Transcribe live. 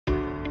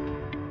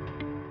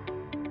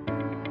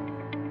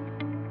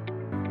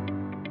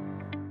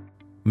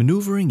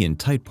Maneuvering in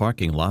tight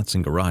parking lots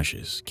and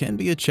garages can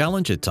be a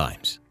challenge at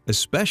times,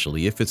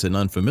 especially if it's an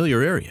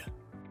unfamiliar area.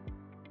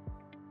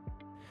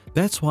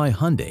 That's why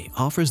Hyundai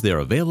offers their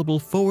available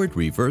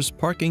forward-reverse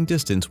parking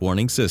distance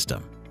warning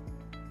system.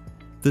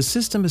 The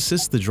system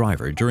assists the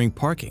driver during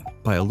parking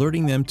by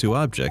alerting them to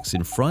objects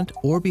in front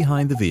or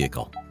behind the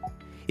vehicle.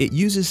 It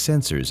uses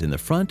sensors in the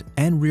front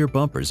and rear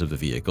bumpers of the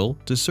vehicle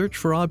to search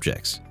for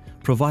objects,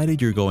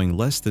 provided you're going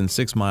less than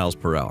 6 miles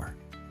per hour.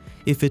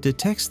 If it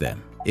detects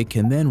them, it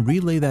can then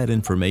relay that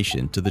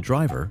information to the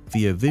driver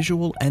via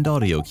visual and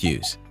audio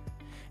cues.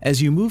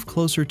 As you move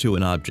closer to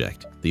an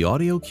object, the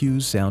audio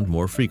cues sound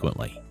more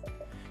frequently.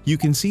 You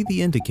can see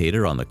the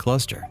indicator on the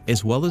cluster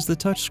as well as the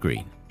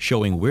touchscreen,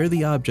 showing where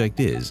the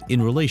object is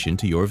in relation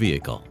to your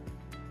vehicle.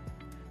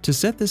 To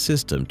set the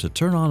system to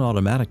turn on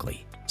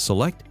automatically,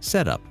 select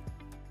Setup,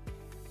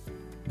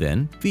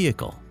 then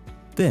Vehicle,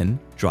 then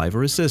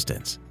Driver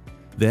Assistance,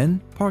 then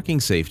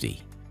Parking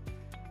Safety,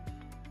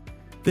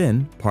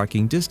 then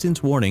Parking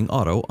Distance Warning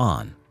Auto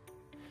On.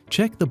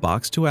 Check the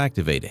box to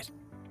activate it.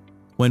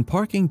 When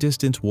Parking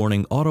Distance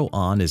Warning Auto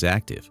On is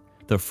active,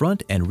 the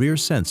front and rear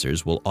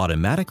sensors will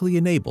automatically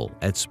enable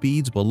at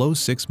speeds below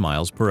 6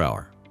 miles per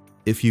hour.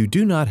 If you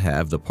do not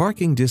have the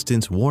Parking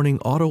Distance Warning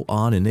Auto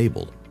On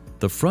enabled,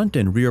 the front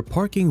and rear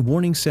parking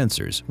warning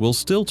sensors will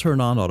still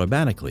turn on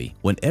automatically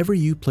whenever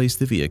you place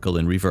the vehicle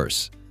in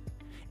reverse.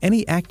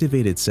 Any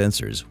activated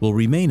sensors will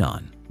remain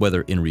on,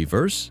 whether in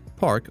reverse,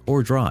 park,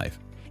 or drive,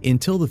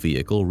 until the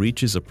vehicle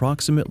reaches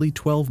approximately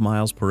 12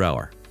 miles per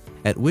hour,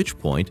 at which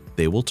point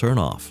they will turn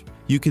off.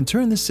 You can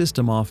turn the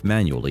system off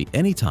manually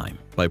anytime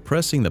by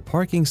pressing the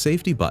parking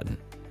safety button,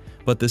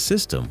 but the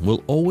system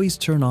will always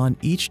turn on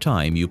each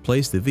time you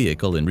place the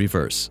vehicle in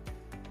reverse.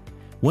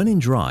 When in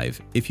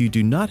drive, if you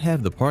do not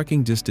have the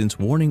Parking Distance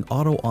Warning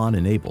Auto On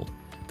enabled,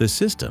 the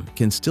system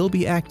can still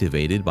be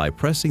activated by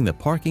pressing the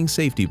parking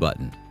safety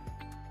button.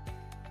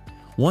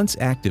 Once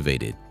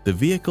activated, the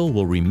vehicle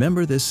will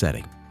remember this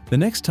setting. The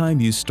next time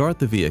you start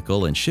the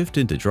vehicle and shift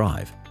into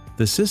drive,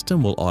 the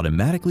system will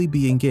automatically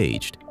be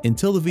engaged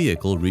until the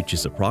vehicle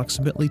reaches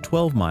approximately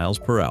 12 miles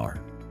per hour.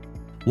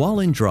 While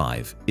in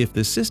drive, if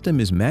the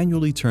system is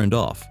manually turned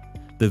off,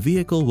 the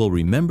vehicle will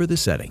remember the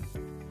setting.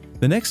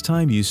 The next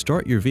time you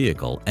start your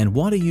vehicle and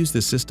want to use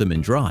the system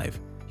in drive,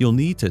 you'll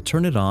need to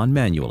turn it on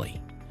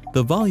manually.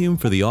 The volume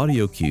for the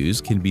audio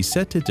cues can be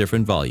set to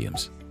different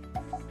volumes.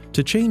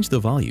 To change the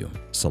volume,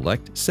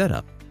 select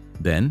Setup,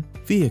 then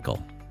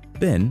Vehicle,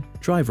 then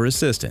Driver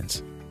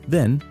Assistance,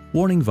 then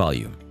Warning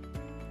Volume.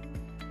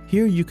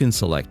 Here you can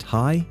select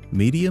high,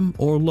 medium,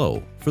 or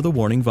low for the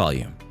warning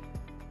volume.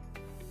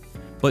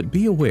 But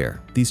be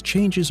aware, these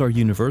changes are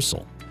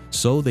universal,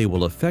 so they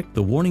will affect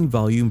the warning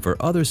volume for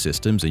other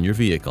systems in your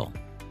vehicle.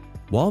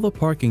 While the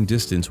parking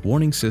distance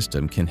warning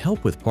system can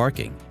help with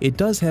parking, it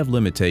does have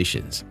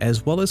limitations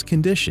as well as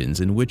conditions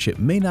in which it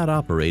may not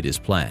operate as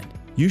planned.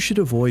 You should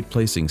avoid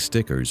placing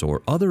stickers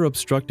or other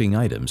obstructing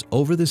items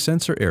over the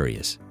sensor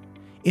areas.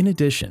 In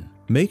addition,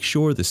 make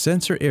sure the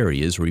sensor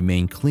areas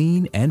remain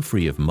clean and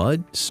free of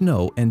mud,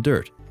 snow, and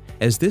dirt,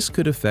 as this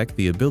could affect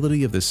the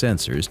ability of the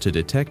sensors to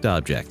detect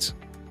objects.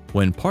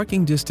 When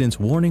Parking Distance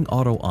Warning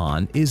Auto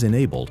On is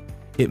enabled,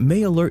 it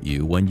may alert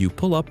you when you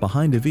pull up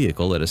behind a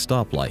vehicle at a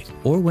stoplight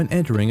or when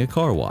entering a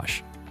car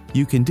wash.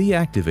 You can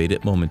deactivate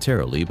it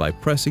momentarily by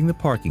pressing the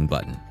parking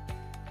button.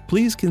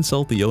 Please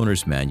consult the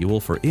owner's manual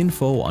for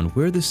info on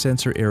where the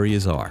sensor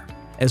areas are,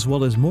 as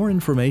well as more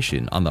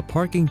information on the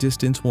parking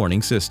distance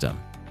warning system.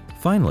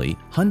 Finally,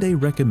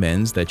 Hyundai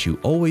recommends that you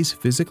always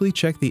physically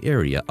check the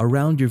area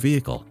around your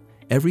vehicle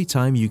every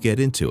time you get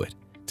into it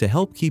to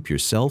help keep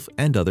yourself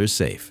and others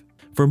safe.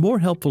 For more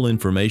helpful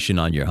information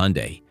on your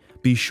Hyundai,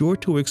 be sure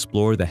to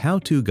explore the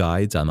how-to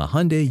guides on the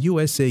Hyundai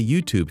USA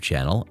YouTube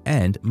channel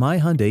and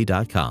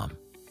myhyundai.com.